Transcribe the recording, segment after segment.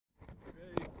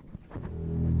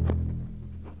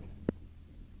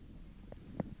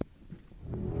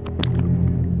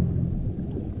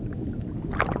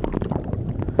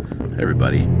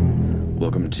Everybody,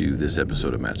 welcome to this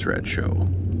episode of Matt's Rad Show,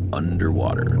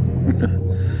 Underwater.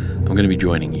 I'm going to be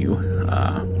joining you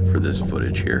for this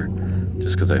footage here,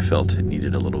 just because I felt it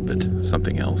needed a little bit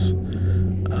something else. So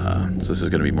this is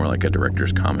going to be more like a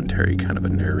director's commentary, kind of a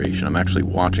narration. I'm actually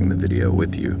watching the video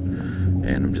with you,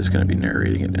 and I'm just going to be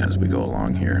narrating it as we go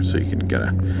along here, so you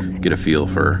can get a feel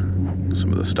for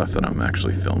some of the stuff that I'm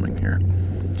actually filming here.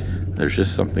 There's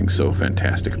just something so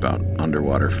fantastic about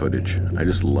underwater footage. I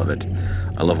just love it.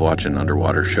 I love watching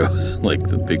underwater shows, like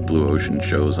the big blue ocean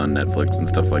shows on Netflix and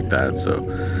stuff like that. So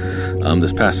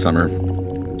this past summer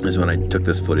is when I took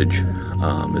this footage.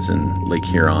 It's in Lake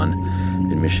Huron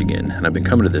in Michigan, and I've been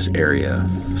coming to this area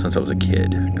since I was a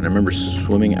kid. And I remember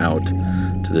swimming out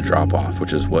to the drop-off,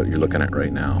 which is what you're looking at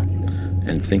right now,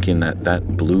 and thinking that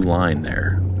that blue line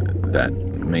there, that,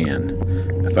 man,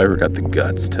 if I ever got the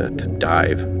guts to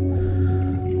dive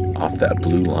off that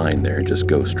blue line there, just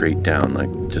go straight down, like,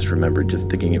 just remember just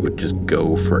thinking it would just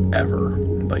go forever,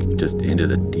 like just into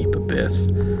the deep abyss,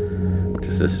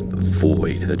 just this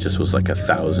void that just was like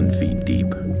 1,000 feet deep.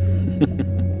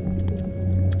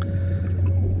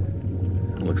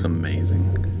 It looks amazing.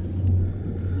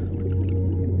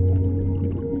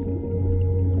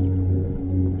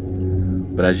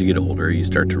 But as you get older, you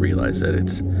start to realize that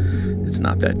it's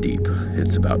not that deep.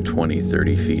 It's about 20,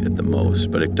 30 feet at the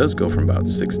most, but it does go from about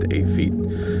 6 to 8 feet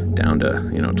down to,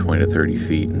 20 to 30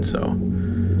 feet. And so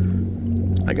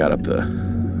I got up the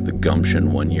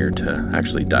gumption one year to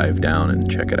actually dive down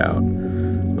and check it out,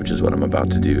 which is what I'm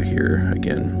about to do here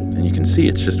again. And you can see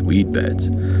it's just weed beds.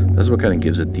 That's what kind of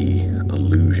gives it the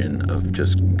illusion of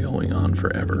just going on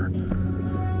forever,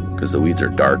 because the weeds are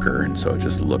darker, and so it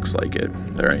just looks like it.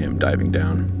 There I am diving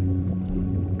down.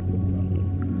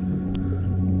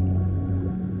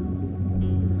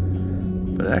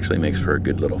 But it actually makes for a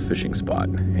good little fishing spot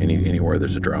anywhere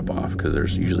there's a drop off, because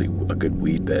there's usually a good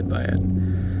weed bed by it,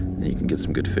 and you can get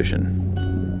some good fishing,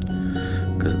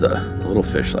 because the little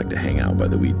fish like to hang out by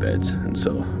the weed beds, and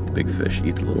so the big fish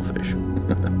eat the little fish.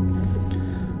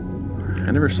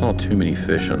 I never saw too many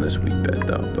fish on this weed bed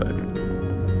though, but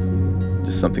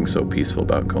just something so peaceful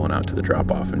about going out to the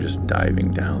drop off and just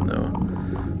diving down though,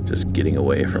 just getting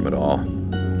away from it all,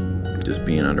 just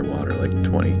being underwater like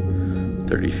 20,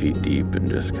 30 feet deep, and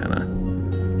just kind of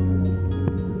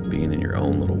being in your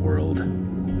own little world.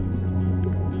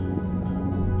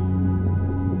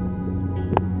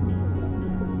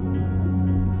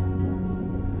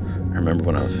 I remember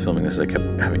when I was filming this, I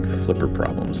kept having flipper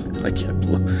problems. I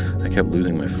kept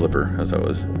losing my flipper as I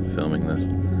was filming this,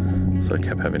 so I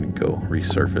kept having to go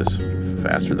resurface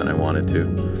faster than I wanted to.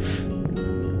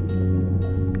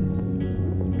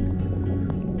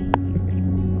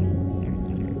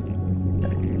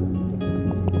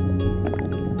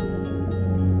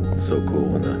 So cool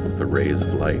when the rays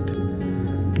of light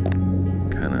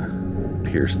kind of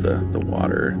pierce the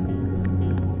water.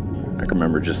 I can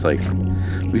remember just like,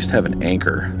 we used to have an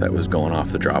anchor that was going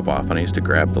off the drop off, and I used to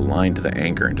grab the line to the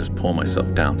anchor and just pull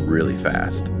myself down really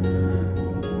fast,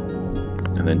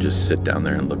 and then just sit down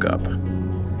there and look up.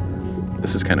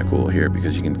 This is kind of cool here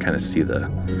because you can kind of see the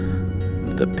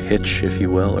pitch, if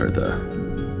you will, or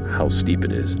how steep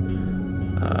it is,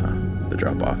 the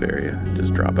drop off area,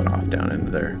 just dropping off down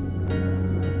into there.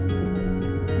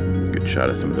 Good shot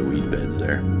of some of the weed beds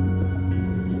there.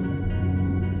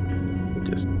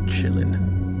 Just chilling,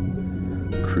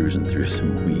 cruising through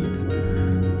some weeds.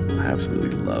 I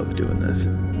absolutely love doing this.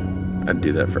 I'd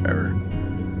do that forever.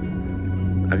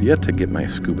 I've yet to get my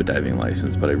scuba diving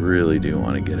license, but I really do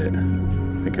want to get it.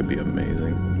 I think it'd be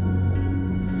amazing.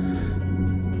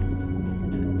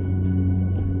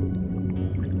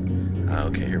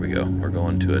 Okay, here we go. We're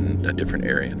going to a different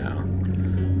area now.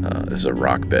 This is a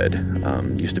rock bed.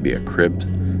 Used to be a crib.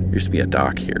 Used to be a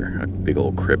dock here, a big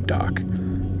old crib dock.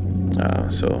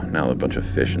 So now a bunch of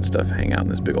fish and stuff hang out in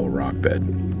this big old rock bed.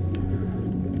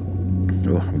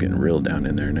 Oh, I'm getting real down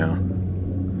in there now.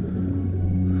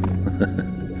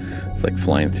 It's like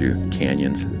flying through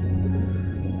canyons.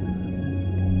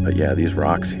 But yeah, these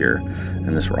rocks here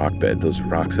in this rock bed, those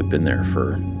rocks have been there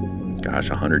for, gosh,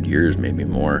 100 years, maybe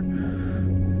more.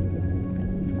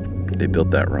 They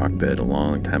built that rock bed a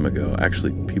long time ago.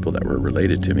 Actually, people that were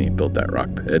related to me built that rock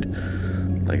bed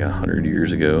like 100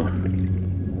 years ago.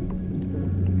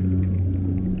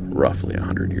 Roughly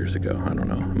 100 years ago. I don't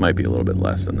know. It might be a little bit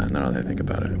less than that now that I think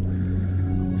about it.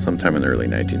 Sometime in the early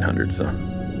 1900s. So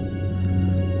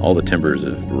all the timbers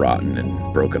have rotten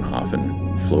and broken off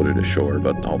and floated ashore,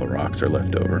 but all the rocks are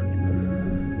left over.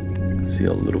 See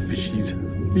all the little fishies.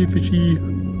 Hey, fishy.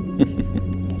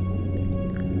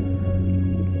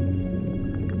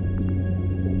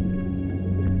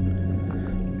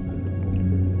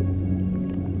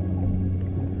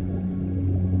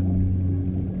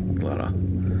 A lot of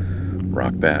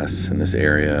rock bass in this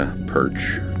area,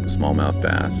 perch, smallmouth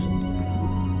bass,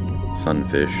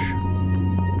 sunfish.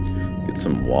 Get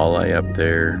some walleye up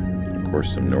there. Of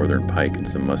course, some northern pike and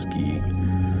some muskie.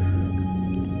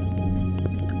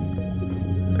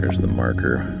 There's the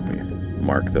marker. We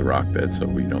mark the rock bed so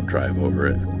we don't drive over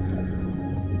it.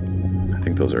 I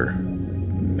think those are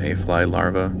mayfly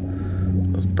larvae.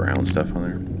 Those brown stuff on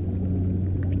there.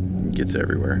 It gets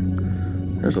everywhere.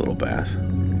 There's a little bass.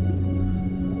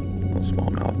 Little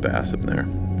smallmouth bass up there.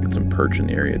 Get some perch in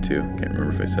the area too. Can't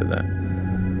remember if I said that.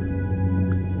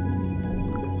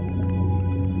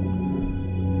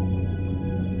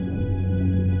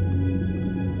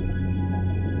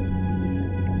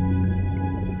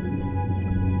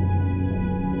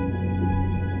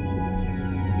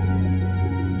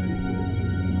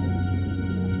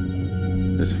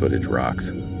 This footage rocks.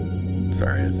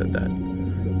 Sorry I said that.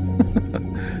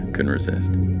 Couldn't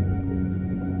resist.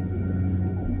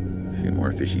 A few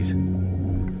more fishies.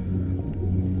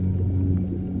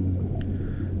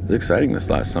 It was exciting this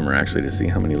last summer actually to see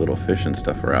how many little fish and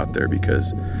stuff are out there,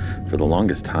 because for the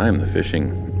longest time the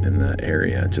fishing in the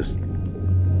area just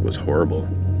was horrible.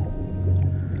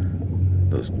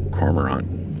 Those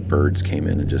cormorant birds came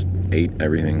in and just ate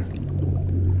everything.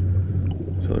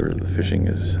 So the fishing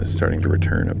is starting to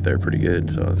return up there pretty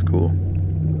good, so that's cool.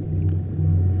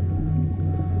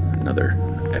 Another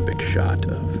epic shot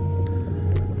of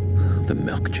the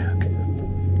milk jug.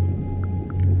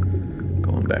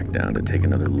 Going back down to take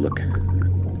another look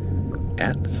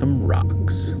at some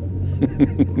rocks.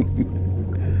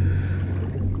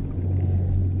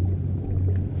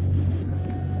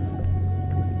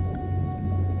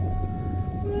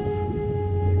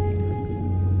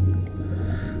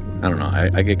 I don't know,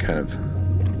 I get kind of,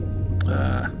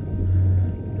 I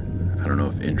don't know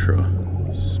if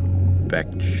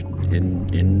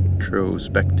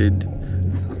introspected,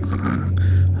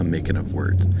 I'm making up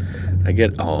words. I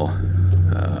get all,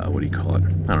 what do you call it?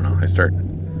 I don't know, I start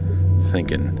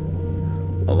thinking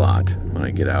a lot when I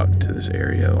get out to this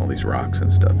area, all these rocks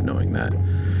and stuff, knowing that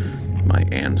my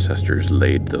ancestors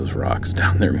laid those rocks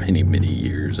down there many, many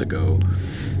years ago.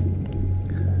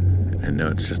 I know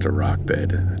it's just a rock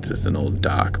bed, it's just an old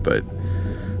dock, but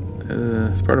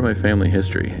it's part of my family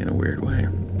history in a weird way.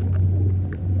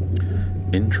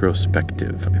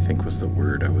 Introspective, I think, was the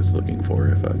word I was looking for,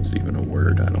 if that's even a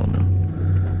word, I don't know.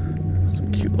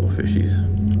 Some cute little fishies.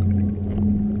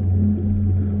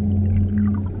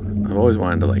 I've always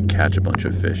wanted to like catch a bunch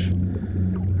of fish.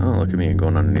 Oh, look at me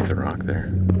going underneath the rock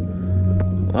there.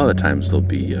 A lot of the times there'll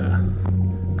be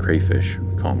crayfish,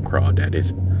 we call them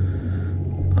crawdaddies,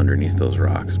 underneath those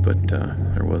rocks, but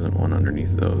there wasn't one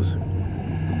underneath those.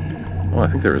 Oh, I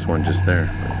think there was one just there,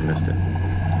 but I missed it.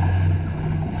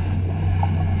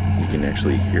 You can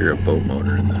actually hear a boat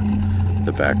motor in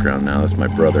the background now. That's my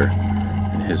brother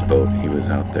in his boat. He was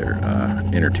out there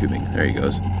inner tubing. There he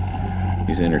goes.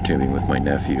 He's inner tubing with my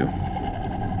nephew.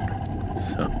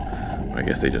 So I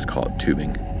guess they just call it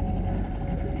tubing.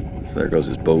 So there goes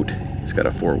his boat. He's got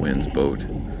a Four Winds boat.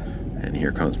 And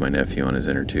here comes my nephew on his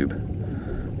inner tube.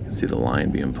 You can see the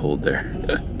line being pulled there.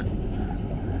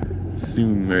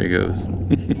 Soon, there he goes.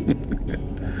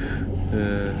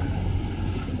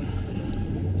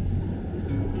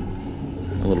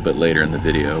 A little bit later in the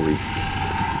video,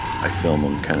 I film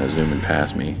them kind of zooming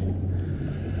past me.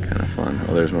 It's kind of fun.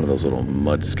 Oh, there's one of those little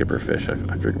mud skipper fish. I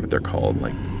forget what they're called,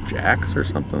 like jacks or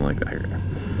something like that.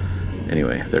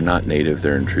 Anyway, they're not native.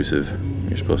 They're intrusive.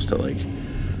 You're supposed to like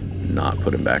not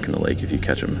put them back in the lake if you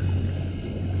catch them.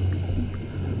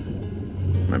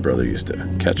 My brother used to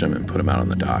catch them and put them out on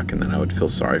the dock, and then I would feel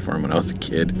sorry for them when I was a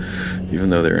kid. Even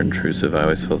though they're intrusive, I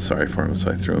always felt sorry for them,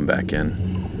 so I threw them back in.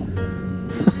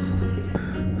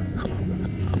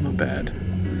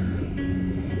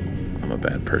 I'm a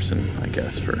bad person, I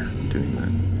guess, for doing that.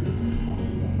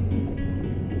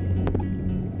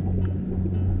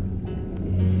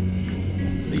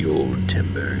 The old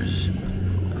timbers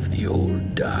of the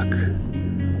old dock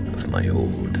of my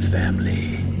old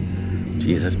family.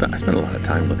 Jeez, I spent a lot of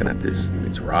time looking at these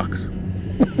rocks.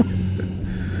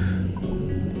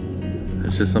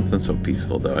 It's just something so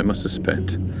peaceful, though. I must have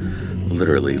spent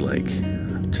literally like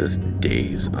just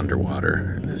days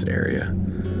underwater in this area,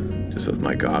 just with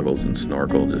my goggles and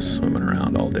snorkel, just swimming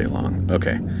around all day long.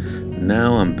 Okay,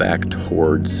 now I'm back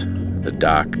towards the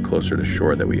dock, closer to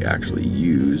shore, that we actually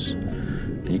use,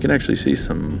 and you can actually see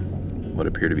some what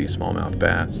appear to be smallmouth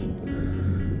bass.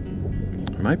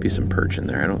 There might be some perch in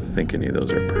there. I don't think any of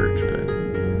those are perch, but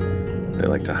they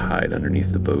like to hide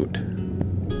underneath the boat,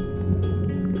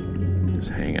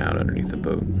 just hang out underneath the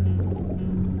boat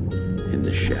in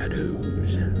the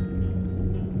shadows.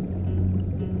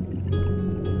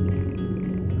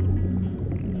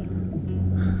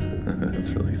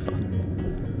 That's really fun.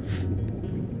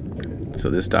 So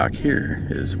this dock here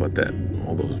is what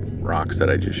all those rocks that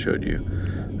I just showed you.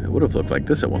 It would have looked like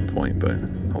this at one point, but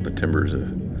all the timbers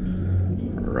have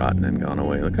rotten and gone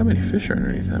away. Look how many fish are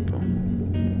underneath that boat.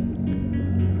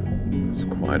 There's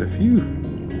quite a few.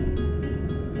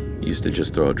 Used to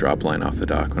just throw a drop line off the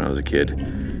dock when I was a kid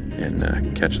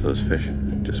and catch those fish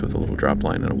just with a little drop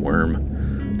line and a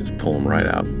worm. Just pull them right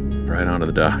out, right onto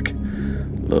the dock.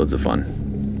 Loads of fun.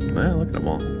 Well, look at them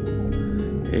all.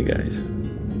 Hey guys,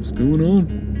 what's going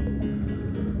on?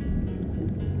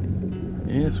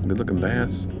 Yeah, some good looking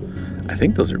bass. I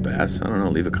think those are bass. I don't know.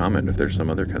 Leave a comment if there's some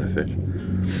other kind of fish.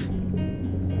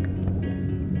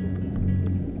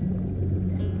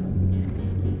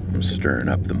 I'm stirring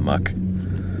up the muck.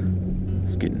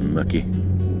 It's getting mucky.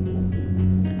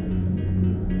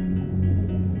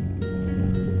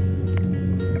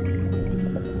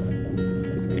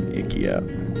 Getting icky out.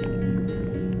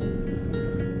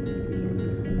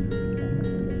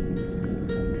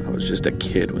 I was just a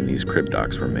kid when these crib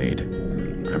docks were made. I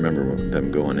remember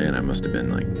them going in. I must have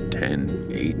been like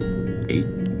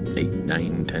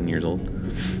 9, 10 years old.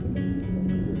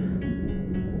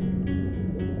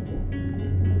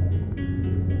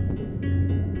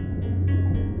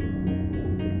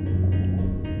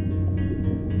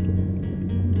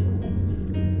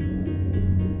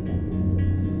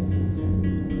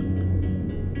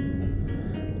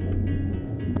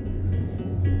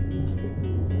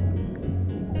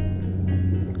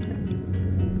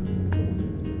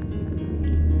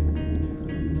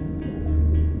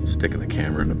 Sticking the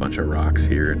camera in a bunch of rocks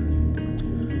here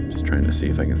and just trying to see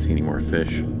if I can see any more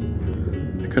fish.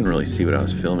 I couldn't really see what I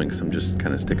was filming, so I'm just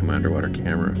kind of sticking my underwater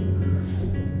camera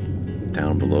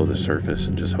down below the surface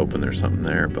and just hoping there's something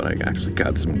there. But I actually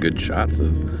got some good shots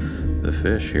of the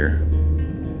fish here.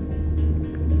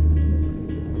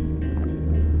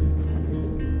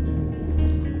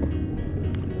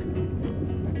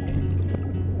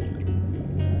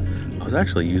 I was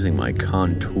actually using my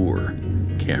Contour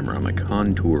camera, my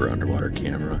Contour underwater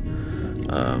camera.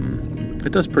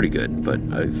 It does pretty good, but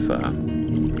I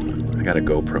got a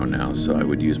GoPro now, so I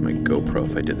would use my GoPro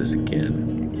if I did this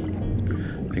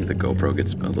again. I think the GoPro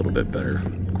gets a little bit better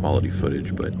quality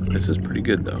footage, but this is pretty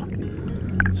good though.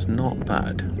 It's not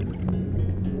bad.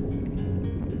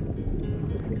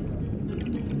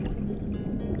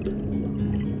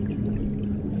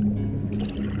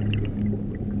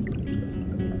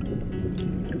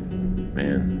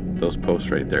 Man, those posts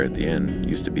right there at the end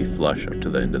used to be flush up to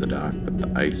the end of the dock, but the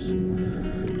ice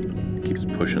keeps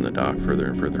pushing the dock further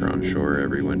and further on shore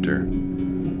every winter.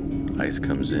 Ice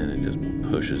comes in and just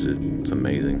pushes it. It's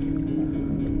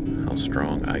amazing how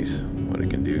strong ice, what it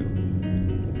can do.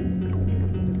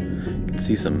 You can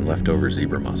see some leftover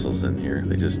zebra mussels in here.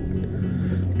 They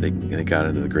got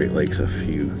into the Great Lakes a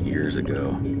few years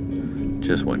ago.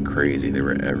 Just went crazy. They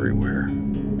were everywhere.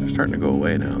 They're starting to go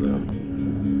away now though.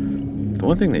 The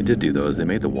one thing they did do though is they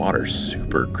made the water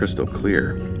super crystal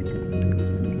clear.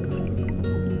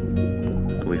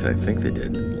 At least I think they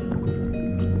did.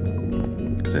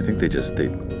 Because I think they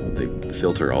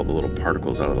filter all the little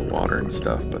particles out of the water and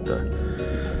stuff, but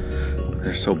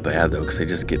they're so bad though because they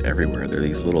just get everywhere. They're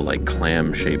these little like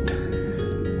clam shaped,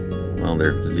 well,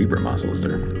 they're zebra mussels.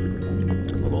 They're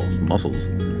little mussels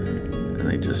and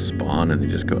they just spawn and they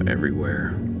just go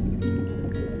everywhere.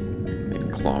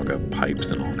 Clog up pipes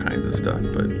and all kinds of stuff,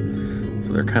 but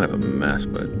so they're kind of a mess,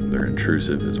 but they're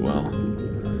intrusive as well.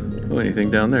 Oh, anything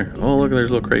down there? Oh, look,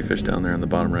 there's a little crayfish down there on the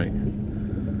bottom right.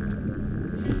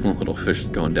 Little fish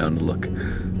going down to look. I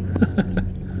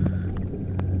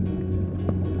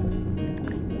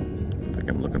think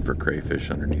I'm looking for crayfish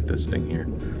underneath this thing here.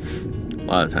 A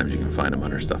lot of times you can find them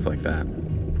under stuff like that.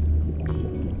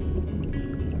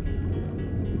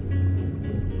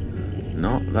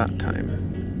 Not that time.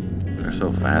 They're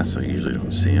so fast, so you usually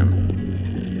don't see them.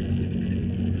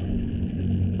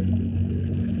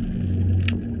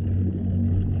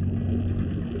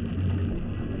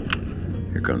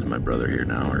 Here comes my brother here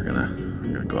now. We're gonna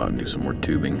go out and do some more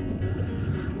tubing.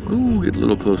 Ooh, get a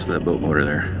little close to that boat motor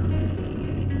there.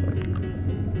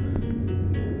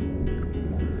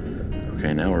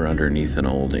 Okay, now we're underneath an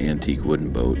old antique wooden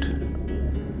boat.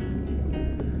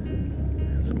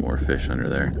 Some more fish under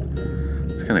there.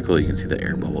 It's kind of cool. You can see the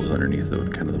air bubbles underneath it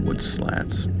with kind of the wood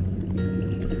slats.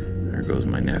 There goes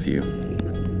my nephew.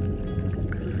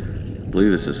 I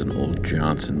believe this is an old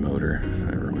Johnson motor, if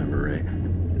I remember right.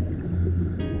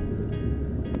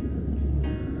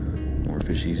 More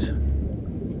fishies.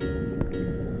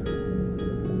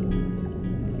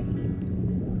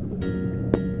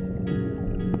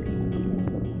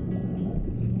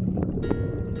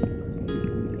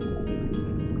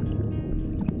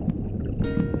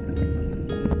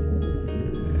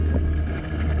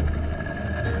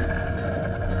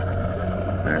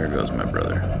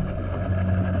 brother.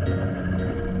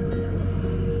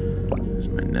 There's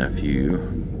my nephew.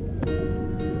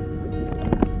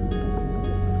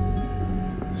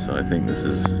 So I think this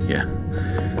is, yeah.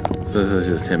 So this is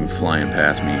just him flying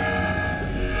past me. I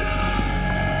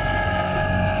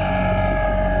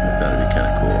thought it'd be kind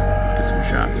of cool. Get some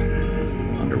shots.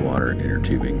 Underwater, inner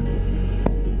tubing.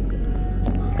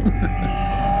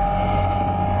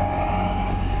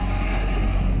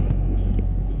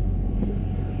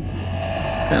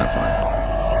 It's kind of fun.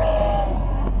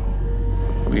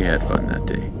 We had fun that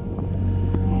day.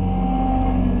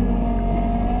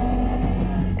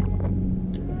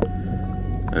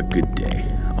 A good day.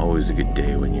 Always a good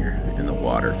day when you're in the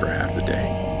water for half the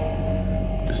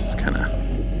day. Just kind of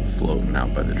floating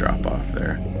out by the drop-off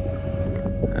there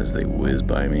as they whiz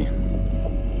by me.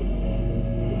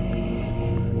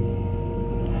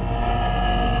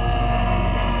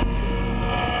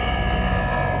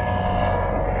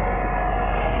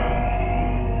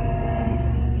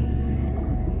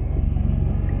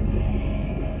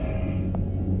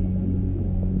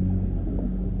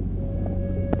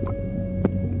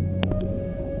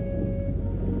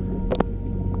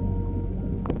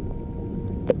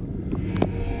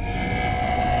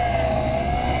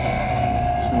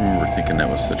 That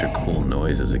was such a cool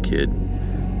noise as a kid,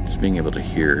 just being able to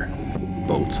hear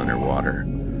boats underwater.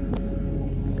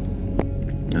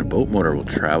 And a boat motor will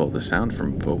travel, the sound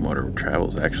from a boat motor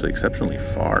travels actually exceptionally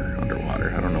far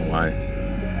underwater. I don't know why.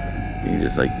 You can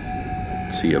just like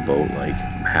see a boat like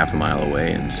half a mile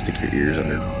away and stick your ears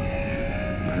under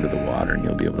the water and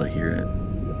you'll be able to hear it.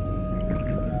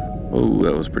 Oh,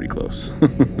 that was pretty close.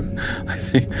 I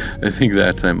think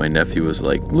that time my nephew was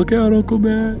like, "Look out, Uncle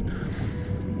Matt."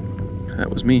 That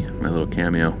was me, my little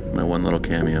cameo, my one little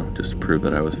cameo, just to prove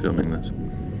that I was filming this.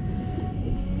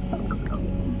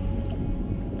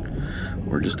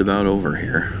 We're just about over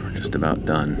here, we're just about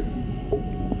done.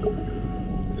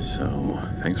 So,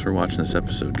 thanks for watching this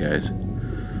episode, guys.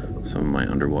 Some of my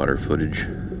underwater footage.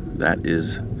 That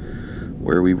is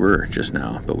where we were just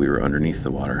now, but we were underneath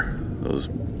the water.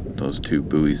 Those two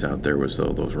buoys out there was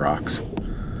those rocks.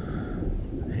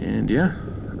 And yeah.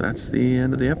 That's the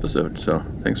end of the episode. So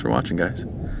thanks for watching, guys.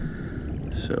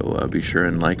 So be sure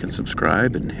and like and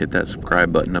subscribe and hit that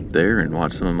subscribe button up there and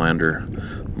watch some of my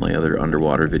other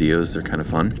underwater videos. They're kind of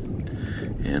fun.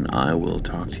 And I will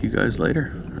talk to you guys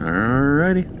later.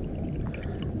 Alrighty.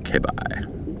 Okay, bye.